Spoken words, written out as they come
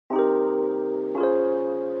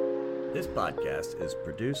This podcast is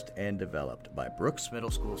produced and developed by Brooks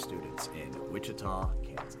Middle School students in Wichita,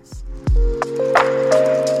 Kansas.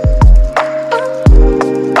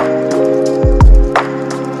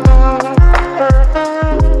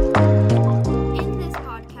 In this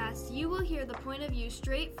podcast, you will hear the point of view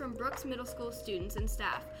straight from Brooks Middle School students and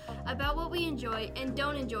staff about what we enjoy and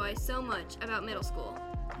don't enjoy so much about middle school.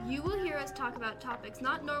 You will hear us talk about topics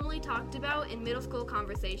not normally talked about in middle school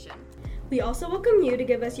conversation. We also welcome you to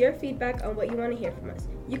give us your feedback on what you want to hear from us.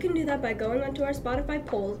 You can do that by going onto our Spotify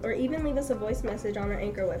polls or even leave us a voice message on our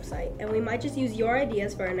Anchor website, and we might just use your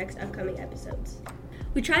ideas for our next upcoming episodes.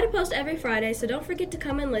 We try to post every Friday, so don't forget to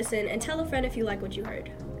come and listen and tell a friend if you like what you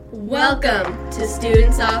heard. Welcome to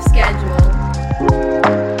Students Off Schedule.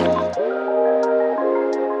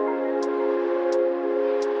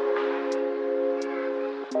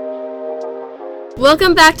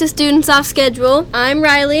 Welcome back to Students Off Schedule. I'm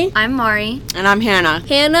Riley. I'm Mari. And I'm Hannah.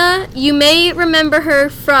 Hannah, you may remember her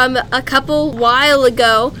from a couple while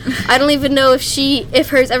ago. I don't even know if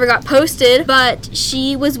hers ever got posted, but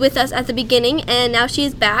she was with us at the beginning, and now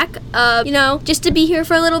she's back, just to be here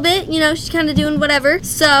for a little bit. She's kind of doing whatever.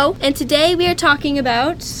 So, and today we are talking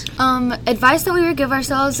about advice that we would give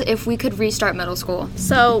ourselves if we could restart middle school.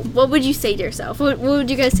 So, what would you say to yourself? What would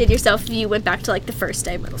you guys say to yourself if you went back to, the first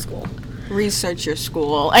day of middle school? Research your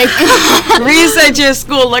school. Research your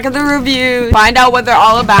school. Look at the reviews. Find out what they're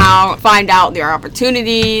all about. Find out their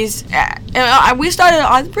opportunities.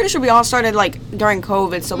 I'm pretty sure we all started, during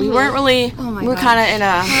COVID, so we weren't really, we were kind of in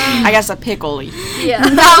a pickle. Yeah.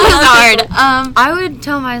 That was hard. I would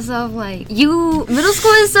tell myself, middle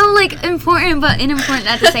school is so, important but unimportant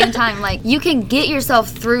at the same time. You can get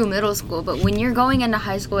yourself through middle school, but when you're going into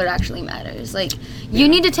high school, it actually matters. You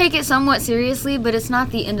need to take it somewhat seriously, but it's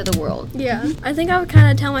not the end of the world. Yeah, I think I would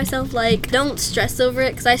kind of tell myself, don't stress over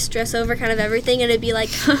it, because I stress over kind of everything, and it'd be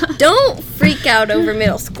don't freak out over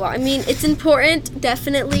middle school. I mean, it's important,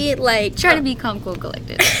 definitely, Try to be calm, cool,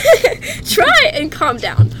 collected. Try and calm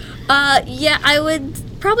down. I would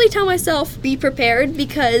probably tell myself, be prepared,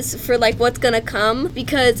 because for, what's gonna come,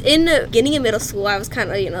 because in the beginning of middle school, I was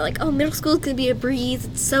kind of, middle school's gonna be a breeze,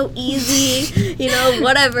 it's so easy,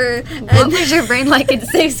 whatever. What was your brain like in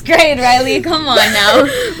 6th grade, Riley? Come on now.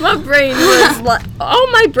 My brain was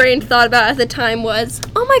all my brain thought about at the time was,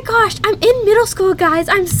 oh my gosh, I'm in middle school, guys,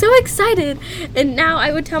 I'm so excited. And now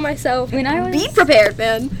I would tell myself, be prepared,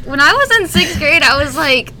 man. When I was in 6th grade, I was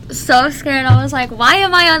so scared. I was why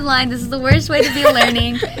am I online? This is the worst way to be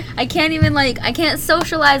learning. I can't even I can't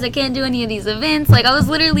socialize. I can't do any of these events. I was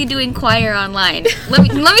literally doing choir online. Let me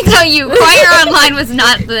tell you, choir online was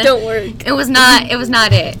not the. Don't work. It was not. It was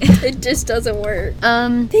not it. It just doesn't work.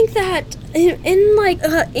 I think that in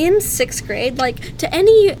 6th grade, to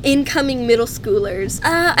any incoming middle schoolers,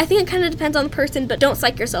 I think it kind of depends on the person, but don't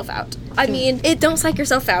psych yourself out. Don't psych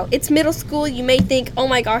yourself out. It's middle school. You may think, oh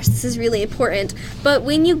my gosh, this is really important. But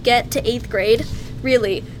when you get to 8th grade,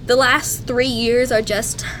 really, the last 3 years are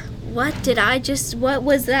just, what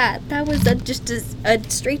was that? That was just a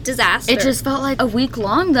straight disaster. It just felt like a week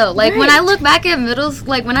long, though. Right. When I look back at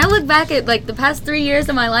when I look back at, the past 3 years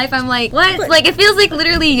of my life, I'm what? It feels like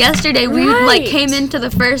literally yesterday we, came into the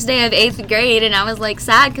first day of 8th grade, and I was,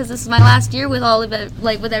 sad because this is my last year with all of it,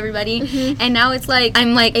 with everybody. Mm-hmm. And now it's,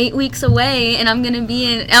 I'm, 8 weeks away, and I'm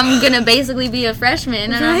gonna basically be a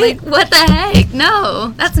freshman, and I'm what the heck?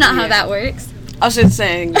 No, that's not how that works. I was just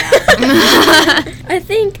saying. I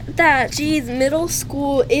think that, middle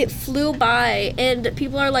school, it flew by, and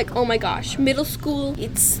people are oh my gosh, middle school,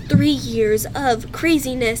 it's 3 years of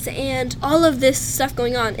craziness and all of this stuff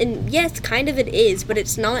going on. And yes, kind of it is, but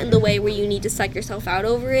it's not in the way where you need to psych yourself out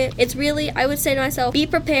over it. It's really, I would say to myself, be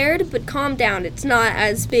prepared, but calm down. It's not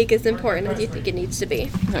as big, as important as you think it needs to be.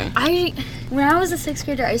 Okay. When I was a 6th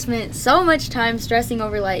grader, I spent so much time stressing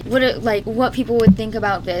over what people would think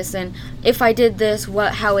about this, and if I did this,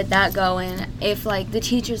 how would that go, and if the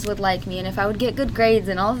teachers would like me, and if I would get good grades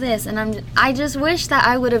and all this. And I just wish that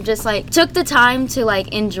I would have just took the time to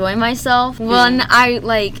enjoy myself when I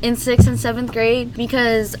in 6th and 7th grade,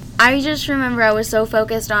 because I just remember I was so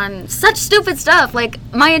focused on such stupid stuff.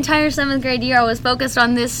 My entire 7th grade year I was focused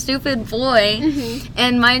on this stupid boy,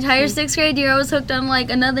 and my entire 6th grade year I was hooked on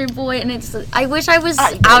another boy, and I wish I was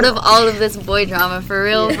out of all of this boy drama for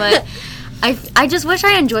real. But I just wish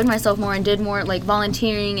I enjoyed myself more and did more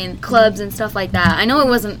volunteering and clubs and stuff like that. I know it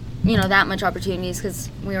wasn't that much opportunities because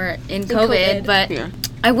we were in COVID, but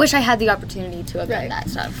I wish I had the opportunity to have done that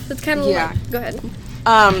stuff. It's kind of go ahead.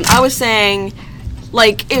 I was saying,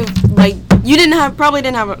 if you probably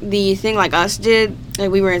didn't have the thing like us did,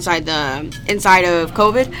 we were inside of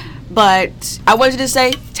COVID, But I wanted to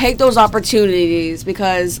say, take those opportunities,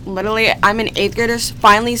 because literally I'm an 8th grader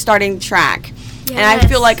finally starting track. And I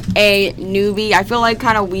feel like a newbie. I feel like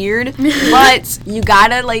kind of weird, but you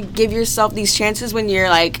gotta like give yourself these chances when you're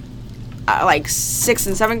like 6th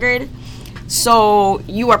and 7th grade. So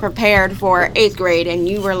you are prepared for 8th grade, and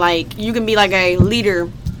you can be like a leader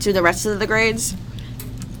to the rest of the grades.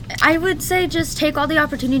 I would say just take all the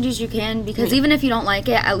opportunities you can, because even if you don't like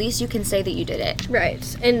it, at least you can say that you did it.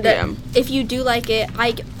 Right. And if you do like it,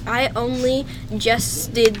 I only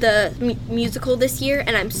just did the musical this year,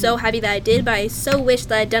 and I'm so happy that I did, but I so wish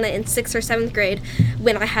that I'd done it in 6th or 7th grade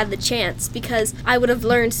when I had the chance, because I would have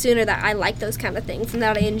learned sooner that I like those kind of things and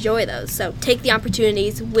that I enjoy those. So take the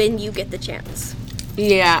opportunities when you get the chance.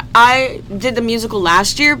 Yeah, I did the musical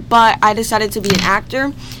last year, but I decided to be an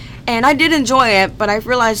actor. And I did enjoy it, but I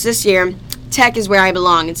realized this year, tech is where I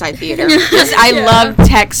belong inside theater. Because I love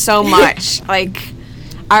tech so much. Like,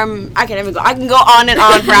 I can't even go. I can go on and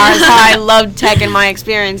on for hours how I love tech and my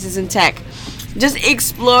experiences in tech. Just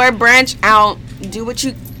explore, branch out, do what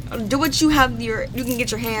you have you can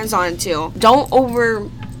get your hands on too. Don't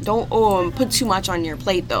put too much on your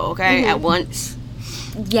plate though, okay? At once.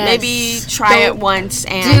 Yes. Maybe try it once,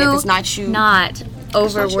 and if it's not you, not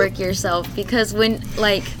overwork yourself, because when all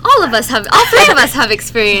three of us have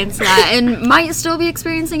experienced that and might still be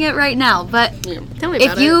experiencing it right now, but Tell me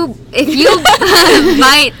about it.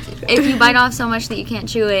 if you bite off so much that you can't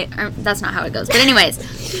chew it, that's not how it goes, but anyways,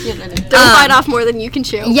 Don't bite off more than you can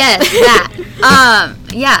chew. yes, that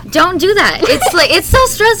don't do that. It's so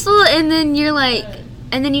stressful, and then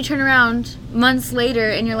you turn around months later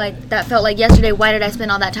and you're like, that felt like yesterday, why did I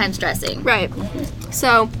spend all that time stressing? Right.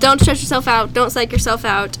 So don't stress yourself out. Don't psych yourself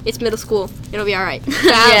out. It's middle school. It'll be all right.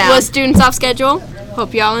 That was Students Off Schedule.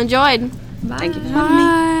 Hope y'all enjoyed. Bye. Thank you for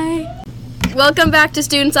having me. Welcome back to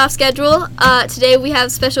Students Off Schedule. Today we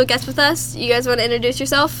have special guests with us. You guys want to introduce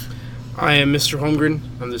yourself? I am Mr. Holmgren.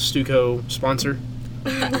 I'm the STUCO sponsor.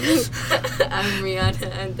 I'm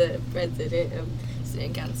Rhianna. I'm the president of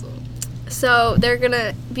Student Council. So they're going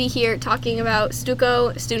to be here talking about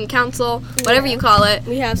STUCO, Student Council, whatever you call it.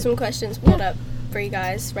 We have some questions pulled up for you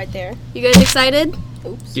guys right there. You guys excited?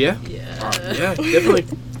 Oops. Yeah? Yeah, definitely.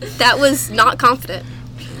 That was not confident.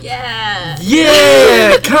 Yeah.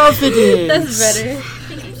 Yeah, confidence. That's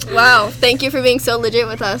better. Wow. Thank you for being so legit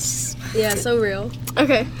with us. Yeah, so real.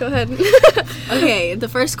 Okay, go ahead. Okay, the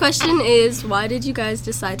first question is, why did you guys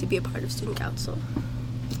decide to be a part of Student Council?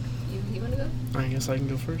 You want to go? I guess I can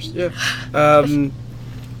go first. Yeah.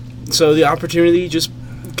 So the opportunity just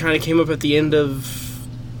kind of came up at the end of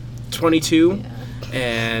 22,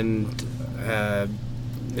 and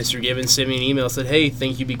Mr. Gibbons sent me an email, said, hey,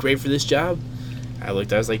 think you'd be great for this job? I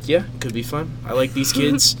was like, yeah, could be fun. I like these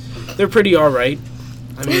kids. They're pretty all right.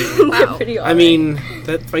 I mean, Wow.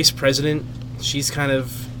 That vice president, she's kind of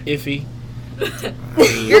iffy.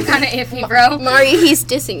 You're kind of iffy, bro. Mari, he's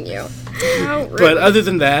dissing you. How rude. But other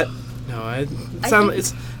than that, no,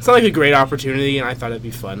 it's sounded like a great opportunity, and I thought it'd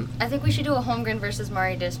be fun. I think we should do a Holmgren versus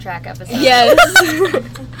Mari diss track episode. Yes.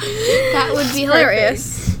 That would be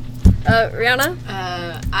hilarious. Rhianna?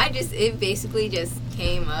 It basically just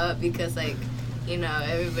came up because,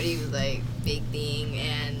 everybody was, big thing,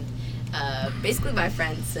 and basically my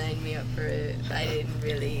friends signed me up for it. I didn't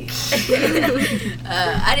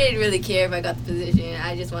really care if I got the position.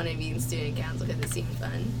 I just wanted to be in student council because it seemed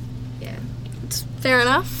fun. Yeah. It's fair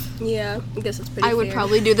enough. Yeah, I guess it's pretty I would fair.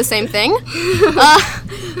 probably do the same thing.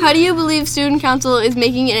 How do you believe student council is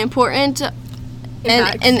making an important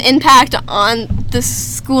an impact on the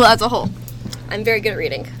school as a whole? I'm very good at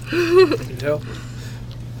reading. I can tell.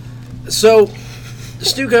 So,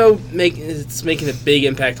 STUCO it's making a big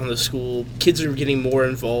impact on the school. Kids are getting more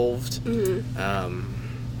involved.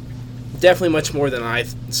 Definitely much more than I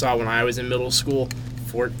saw when I was in middle school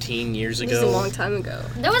 14 years ago. This was a long time ago.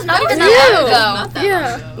 That was not even that long ago.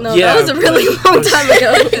 Yeah. No, Yeah. that was a really long time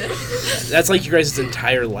ago. That's like you guys'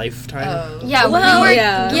 entire lifetime. Yeah, Well, we were,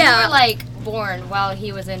 yeah. we were born while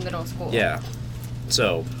he was in middle school. Yeah.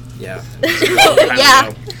 So, yeah. It was a long time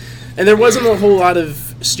ago. And there wasn't a whole lot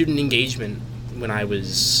of student engagement when I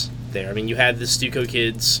was there. I mean, you had the STUCO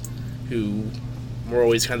kids who were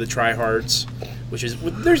always kind of the tryhards, which is,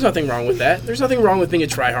 there's nothing wrong with that. There's nothing wrong with being a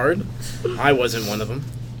tryhard. I wasn't one of them.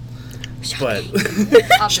 But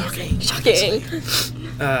shocking.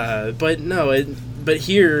 But no, but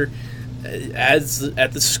here, at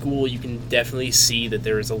the school, you can definitely see that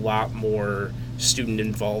there is a lot more student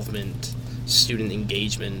involvement, student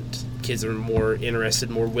engagement. Kids are more interested,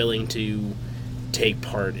 more willing to take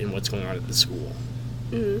part in what's going on at the school.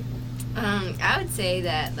 I would say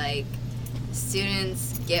that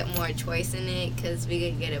students get more choice in it because we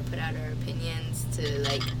could get to put out our opinions to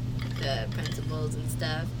like the principals and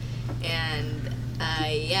stuff, and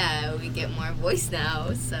we get more voice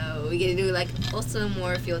now, so we get to do like also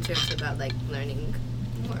more field trips about like learning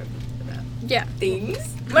more about things.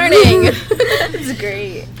 Learning. It's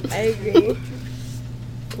great. I agree.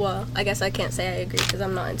 Well, I guess I can't say I agree because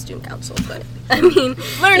I'm not in student council, but I mean,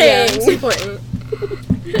 learning is important.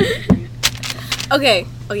 Okay.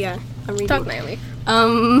 Oh yeah, I'm reading. Talk, Naomi.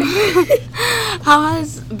 How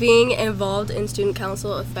has being involved in student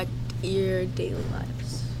council affect your daily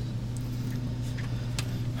lives?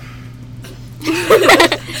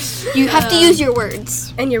 You have to use your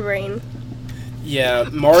words. And your brain. Yeah,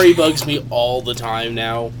 Mari bugs me all the time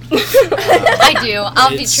now. I do. I'll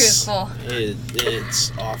be It's- truthful.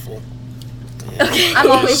 It's awful. Yeah. I'm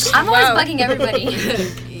always bugging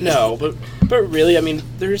everybody. No, but really, I mean,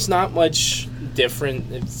 there's not much different.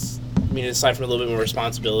 Aside from a little bit more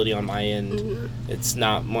responsibility on my end, it's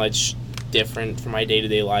not much different from my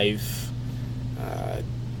day-to-day life.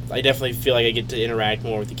 I definitely feel like I get to interact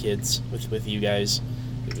more with the kids, with you guys,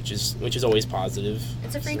 which is always positive.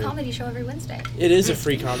 It's a free comedy show every Wednesday. It is a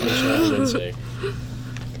free comedy show every Wednesday.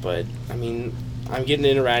 But, I mean, I'm getting to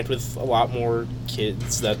interact with a lot more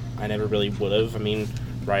kids that I never really would have. I mean,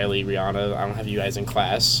 Riley, Rhianna, I don't have you guys in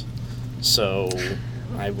class, so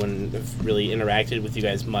I wouldn't have really interacted with you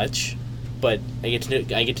guys much. But I get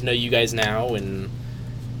to know you guys now, and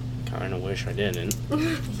kind of wish I didn't.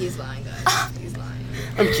 He's lying, guys. He's lying.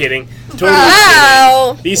 I'm kidding. Totally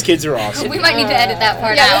Wow. kidding. These kids are awesome. We might need to edit that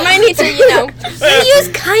part Yeah, out. we might need to, we use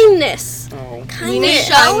kindness. Oh. The Kindness.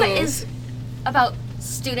 show is about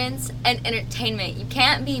students and entertainment. You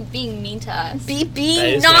can't be being mean to us. Be That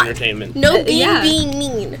is my not. entertainment. No being yeah. being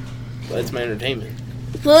mean. Well, that's my entertainment.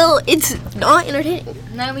 Well, it's not entertaining.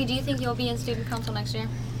 Naomi, do you think you'll be in student council next year?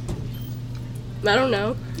 I don't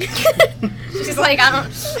know. She's like, I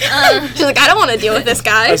don't. She's like, I don't want to deal with this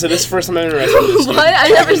guy. I said this is the first time I'm interested in this. What? I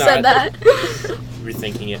never said Not that.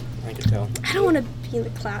 Rethinking it, I could tell. I don't want to be in the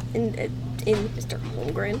class in Mr.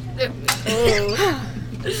 Holmgren.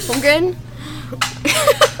 Holmgren.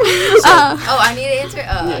 Oh, I need to answer?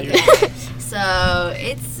 Oh, Yeah, okay. So,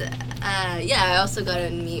 it's, I also got to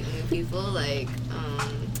meet new people, like,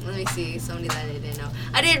 let me see, somebody that I didn't know.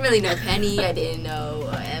 I didn't really know Penny, I didn't know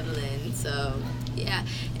Evelyn, so, yeah.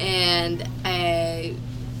 And I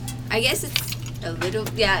guess it's a little,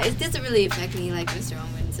 it doesn't really affect me, like Mr.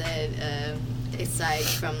 Holmgren said, aside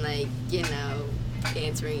from, like,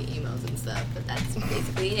 answering emails and stuff, but that's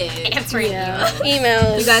basically it. Answering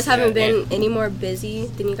Emails. You guys haven't been any more busy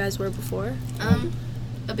than you guys were before?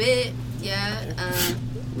 A bit, yeah.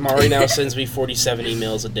 Mari now sends me 47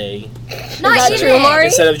 emails a day. Not that even. true, Mari?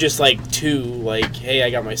 Instead of just like 2, like, hey, I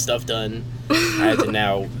got my stuff done. I have to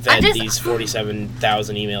now vet these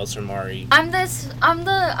 47,000 emails from Mari. I'm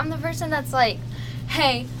the person that's like,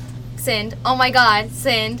 hey, send. Oh my God,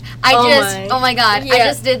 send. Oh my God, I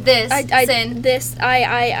just did this. Send. This.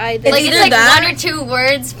 I. This. Like either it's like that- 1 or 2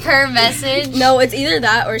 words per message. No, it's either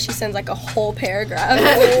that or she sends like a whole paragraph.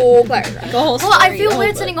 Like a whole story. Well, I feel a whole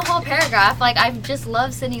weird book. sending a whole paragraph. Like I just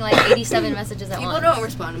love sending like 87 messages at People once. don't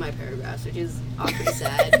respond to my paragraphs, which is awfully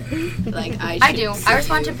sad. Like I do. I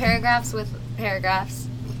respond to paragraphs with paragraphs.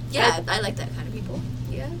 Yeah, I like that kind of people.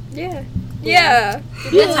 Yeah. Yeah. Yeah.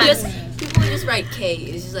 People who just write K.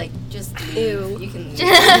 It's just like leave. Ew. You can.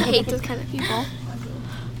 I hate those kind of people.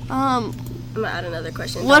 I'm gonna add another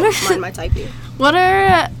question. What Don't are- mind my typing? What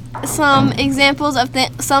are some examples of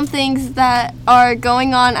some things that are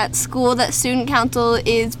going on at school that student council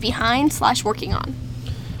is behind / working on?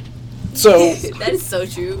 So, That is so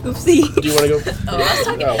true. Oopsie. do you want to go? Oh,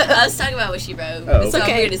 I was talking about what she wrote. Oh, It's okay.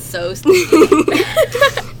 so weird. It's so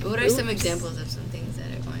stupid. What are some examples of some things that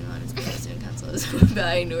are going on as student council is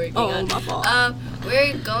behind working Oh, on? my fault.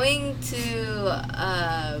 We're going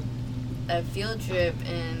to a field trip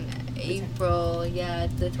in April. Yeah,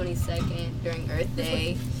 the 22nd during Earth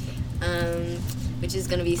Day. Which is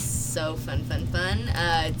gonna be so fun.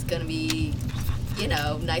 It's gonna be,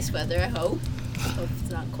 nice weather. I hope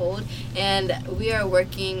it's not cold. And we are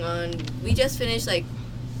working on. We just finished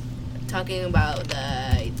talking about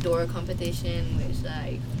the door competition, which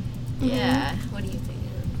yeah. What do you think?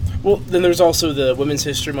 Well, then there's also the Women's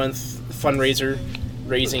History Month fundraiser,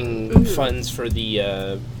 raising funds for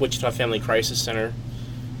the Wichita Family Crisis Center,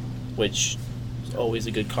 which is always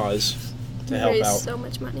a good cause to help Raise out. so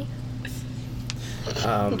much money.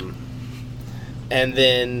 And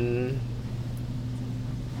then,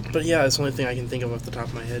 but yeah, it's the only thing I can think of off the top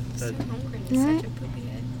of my head. That Holmgren is such a poopy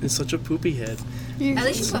head. is such a poopy head. At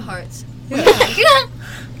least you put hearts.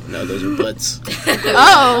 No, those are butts.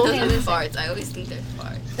 Oh. Those are the farts. I always think they're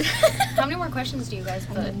farts. How many more questions do you guys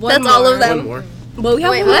put? That's all of One them. more. Well, we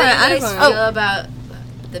have Wait, one more how out do of you guys our- feel about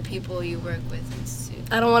the people you work with in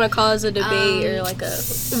STUCO? I don't want to cause a debate or like a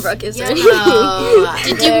ruckus or You anything. know,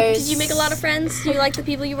 Did you make a lot of friends? Do you like the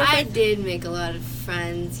people you work I with? did make a lot of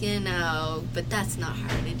friends, you know, but that's not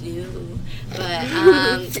hard to do.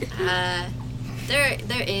 But there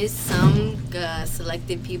is some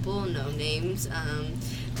selected people, no names,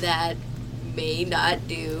 that may not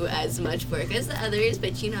do as much work as the others,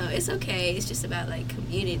 but you know, it's okay. It's just about like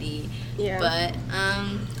community. Yeah. But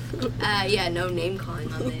yeah, no name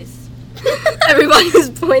calling on this. Everybody's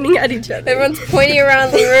pointing at each other. Everyone's pointing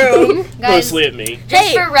around the room. Guys, Mostly at me. just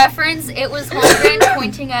Hey. for reference, it was Holmgren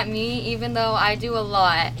pointing at me, even though I do a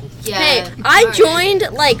lot. Yeah. Hey, I alright.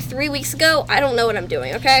 joined like 3 weeks ago. I don't know what I'm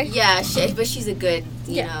doing, okay? Yeah, but she's a good,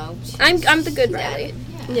 you know. I'm the good she's at Riley. it,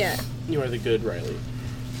 Yeah. You are the good Riley.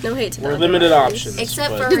 No hate to We're the other limited Rileys. options. Except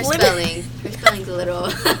but for her spelling. Her spelling's a little.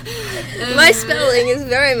 My spelling is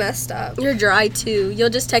very messed up. You're dry too. You'll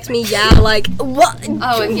just text me, yeah, like what?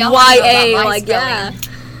 Oh, if y'all wanna know about YA, my like spelling. yeah.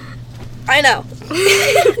 I know.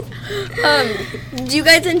 Do you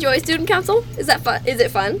guys enjoy student council? Is that fun? Is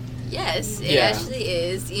it fun? Yes, it Yeah. actually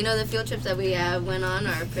is. You know, the field trips that we went on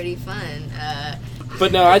are pretty fun.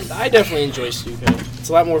 But no, I definitely enjoy STUCO. It's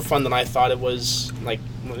a lot more fun than I thought it was. Like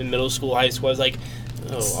in middle school, high school, I was like,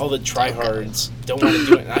 oh, all the tryhards don't want to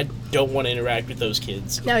do it. And I don't want to interact with those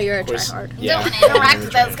kids. Now you're a Of course, tryhard. yeah. Don't interact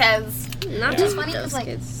with those kids. Not Yeah. just Funny those 'cause, like,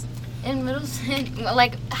 kids. in middle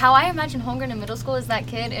like how I imagine Holmgren in middle school is that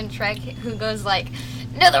kid in Trek who goes like,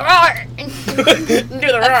 "Do the roar." Do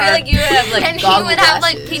the I feel like you have like And he goggle would have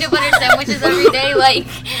like glasses. peanut butter sandwiches every day, like,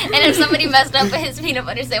 and if somebody messed up with his peanut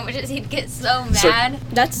butter sandwiches, he'd get so So- mad.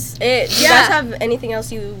 That's it. Do you Yeah. guys have anything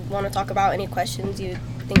else you want to talk about? Any questions you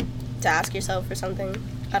think to ask yourself or something?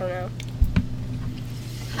 I don't know.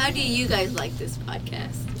 How do you guys like this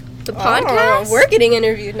podcast? The podcast? Oh, we're getting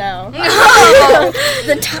interviewed now.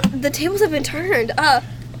 The tables have been turned.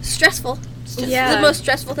 Stressful. Yeah. The most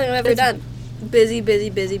stressful thing I've ever It's- done. Busy. Work.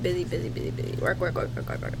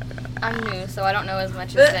 I'm new, so I don't know as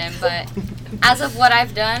much as them, but as of what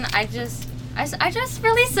I've done, I just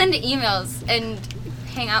really send emails and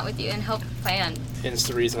hang out with you and help plan. And it's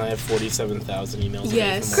the reason I have 47,000 emails. a day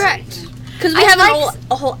Yes. from Maureen. Correct. Because we I have like-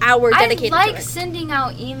 a whole hour dedicated I like to it. sending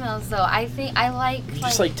out emails though. I think I like You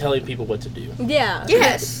just like telling people what to do. Yeah.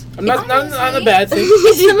 Yes. I'm not a bad thing.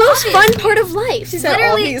 It's the most fun part of life. She said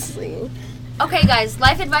Literally- obviously. Okay, guys,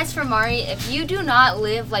 life advice from Mari. If you do not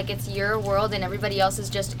live like it's your world and everybody else is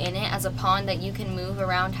just in it as a pawn that you can move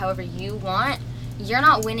around however you want, you're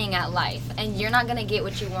not winning at life, and you're not going to get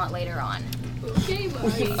what you want later on. Okay,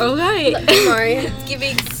 Mari. Okay. Sorry. It's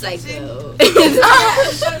giving psycho.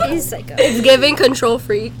 He's psycho. It's giving control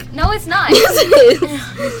freak. No, it's not.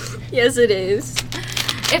 Yes, it is.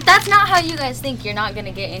 If that's not how you guys think, you're not going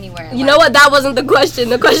to get anywhere in You life. know what? That wasn't the question.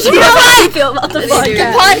 The question was how you feel about the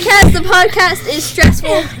podcast. The podcast is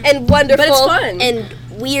stressful and wonderful. But it's fun. And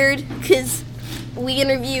weird because we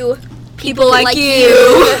interview People like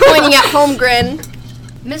you. pointing at Holmgren.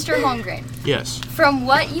 Mr. Holmgren, Yes. from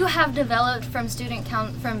what you have developed from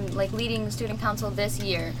leading student council this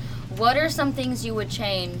year, what are some things you would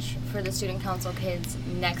change for the student council kids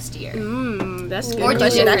next year? That's a Or good do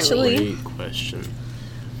question, differently. actually. Great question.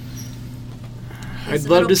 I'd His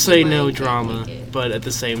love little to say pea no mind can't drama, make it. but at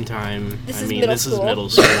the same time, This I is mean, middle this is school. middle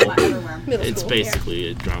school. Middle It's school. basically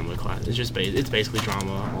a drama class. It's just it's basically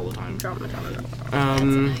drama all the time. Drama.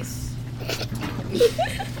 Nice.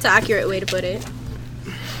 It's an accurate way to put it.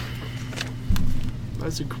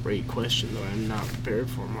 That's a great question, though. I'm not prepared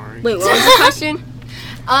for, Mari. Wait, what was the question?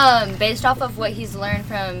 Based off of what he's learned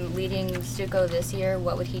from leading STUCO this year,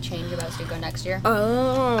 what would he change about STUCO next year?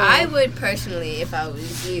 Oh. I would personally, if I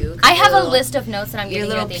was you. I have a little- list of notes that I'm Your giving you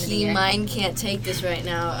little at the end of the pea year. mind can't take this right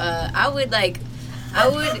now. I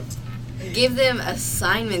would give them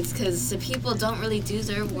assignments because the people don't really do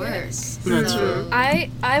their work. That's true.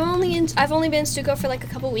 I've only been in STUCO for like a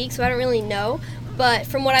couple weeks, so I don't really know. But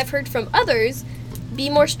from what I've heard from others, be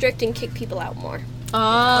more strict and kick people out more.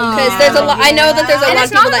 Oh. Because there's a lot. I know that there's a And lot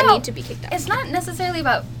it's of people not that about- need to be kicked out. It's not necessarily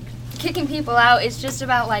about kicking people out. It's just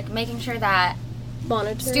about like making sure that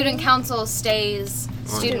Monitor. student council stays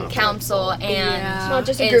student council and Yeah. Not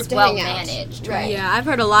just a is group to well hang out. managed. Right. Yeah, I've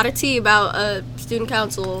heard a lot of tea about student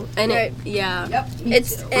council, and Right. yeah,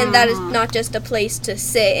 And that is not just a place to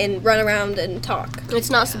sit and run around and talk. it's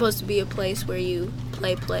not supposed to be a place where you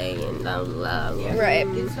play and blah blah blah. Right.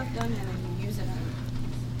 Get stuff done and then you use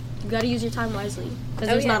it. gotta use your time wisely because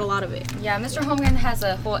there's not a lot of it. Yeah, Mr. Holmgren has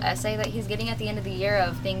a whole essay that he's getting at the end of the year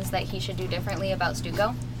of things that he should do differently about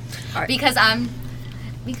STUCO. Alright.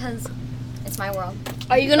 Because it's my world.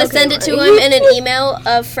 Are you gonna send it to him in an email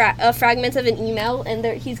of fragments of an email, and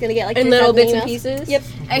he's gonna get like in 3,000 little bits and emails? pieces? Yep.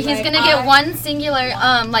 He's gonna get one singular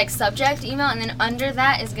like subject email, and then under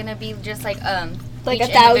that is gonna be just like Like each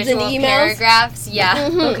 1,000 individual emails? paragraphs. Yeah.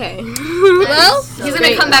 Okay. Well, He's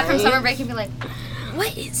gonna come back from summer break and be like,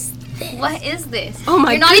 what is this? "What is this? Oh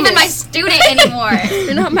my You're not even my goodness. student anymore.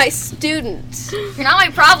 You're not my student. You're not my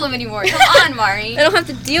problem anymore. Come on, Mari." I don't have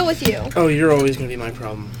to deal with you. Oh, you're always gonna be my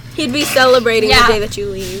problem. He'd be celebrating Yeah. the day that you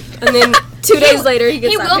leave, and then 2 days later he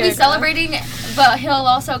gets He that will be paragraph. celebrating, but he'll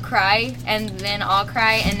also cry, and then I'll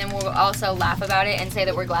cry, and then we'll also laugh about it and say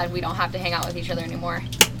that we're glad we don't have to hang out with each other anymore.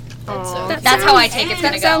 That's how I take it's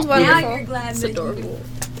gonna That sounds go. wonderful. glad It's adorable.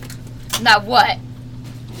 That what?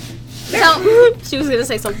 She was gonna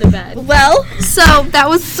say something bad. Well, so that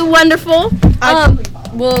was wonderful.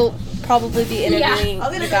 We'll probably be interviewing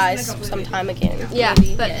you guys sometime again. Yeah,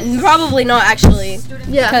 maybe. but probably not actually.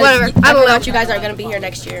 Yeah, 'Cause whatever. I don't know. know. You guys aren't gonna be here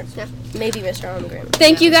next year. Yeah. Maybe Mr. Holmgren.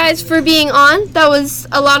 Thank you guys for being on. That was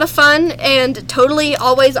a lot of fun and totally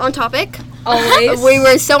always on topic. Always. We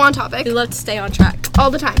were so on topic We love to stay on track.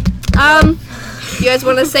 all the time. You guys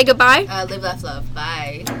want to say goodbye? Live, laugh, love.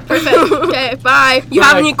 Bye. Perfect. Okay, bye. You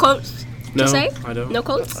have Bye. any quotes No, to say? I don't. No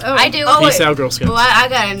quotes? I do. Peace out, Girl Scouts. Well, I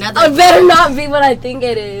got another. It better not be what I think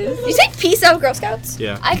it is. You say peace out, Girl Scouts?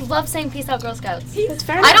 Yeah. I love saying peace out, Girl Scouts. That's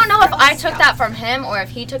fair I don't know if I took that from him or if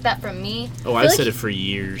he took that from me. Oh, I've said it for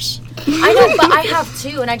years. I know, but I have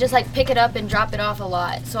too, and I just like pick it up and drop it off a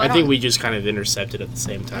lot. So I I don't. think we just kind of intercepted at the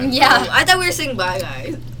same time. Yeah. I thought we were saying bye,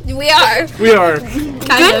 guys. We are. We are.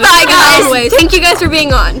 Goodbye, guys. Always. Thank you guys for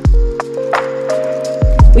being on.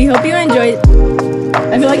 We hope you enjoyed.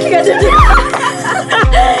 I feel like you guys are.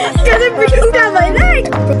 You guys are freaking down my neck.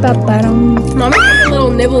 Mama got little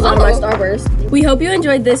nibbles out of my Starburst. We hope you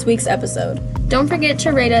enjoyed this week's episode. Don't forget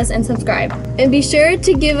to rate us and subscribe. And be sure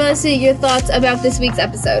to give us your thoughts about this week's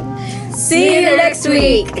episode. See you next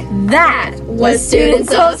week. That was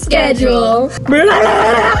Students Off Schedule.